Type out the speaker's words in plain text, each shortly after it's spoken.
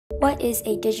What is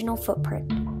a digital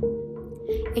footprint?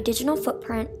 A digital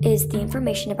footprint is the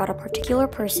information about a particular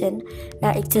person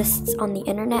that exists on the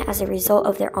internet as a result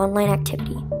of their online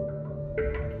activity.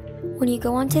 When you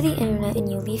go onto the internet and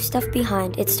you leave stuff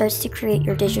behind, it starts to create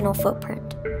your digital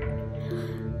footprint.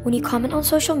 When you comment on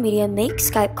social media, make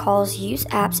Skype calls, use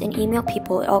apps, and email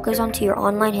people, it all goes onto your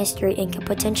online history and can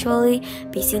potentially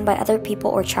be seen by other people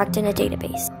or tracked in a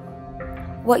database.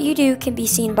 What you do can be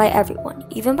seen by everyone,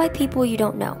 even by people you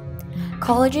don't know.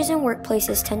 Colleges and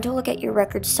workplaces tend to look at your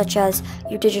records such as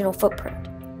your digital footprint.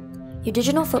 Your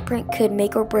digital footprint could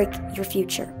make or break your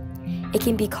future. It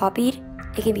can be copied,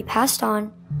 it can be passed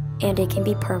on, and it can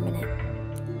be permanent.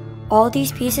 All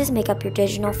these pieces make up your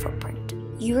digital footprint.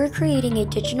 You are creating a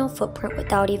digital footprint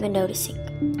without even noticing.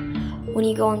 When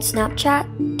you go on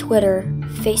Snapchat, Twitter,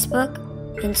 Facebook,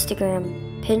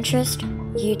 Instagram, Pinterest,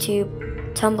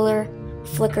 YouTube, Tumblr,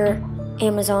 Flickr,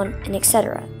 Amazon, and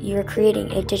etc., you are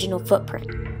creating a digital footprint.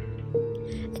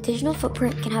 A digital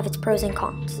footprint can have its pros and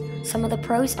cons. Some of the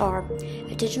pros are,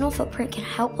 a digital footprint can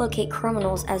help locate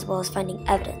criminals as well as finding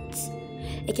evidence.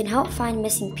 It can help find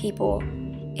missing people,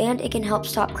 and it can help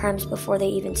stop crimes before they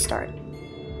even start.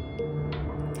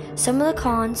 Some of the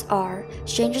cons are,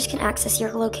 strangers can access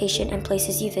your location and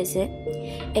places you visit.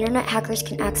 Internet hackers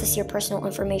can access your personal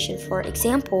information, for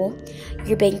example,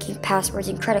 your banking passwords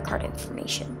and credit card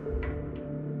information.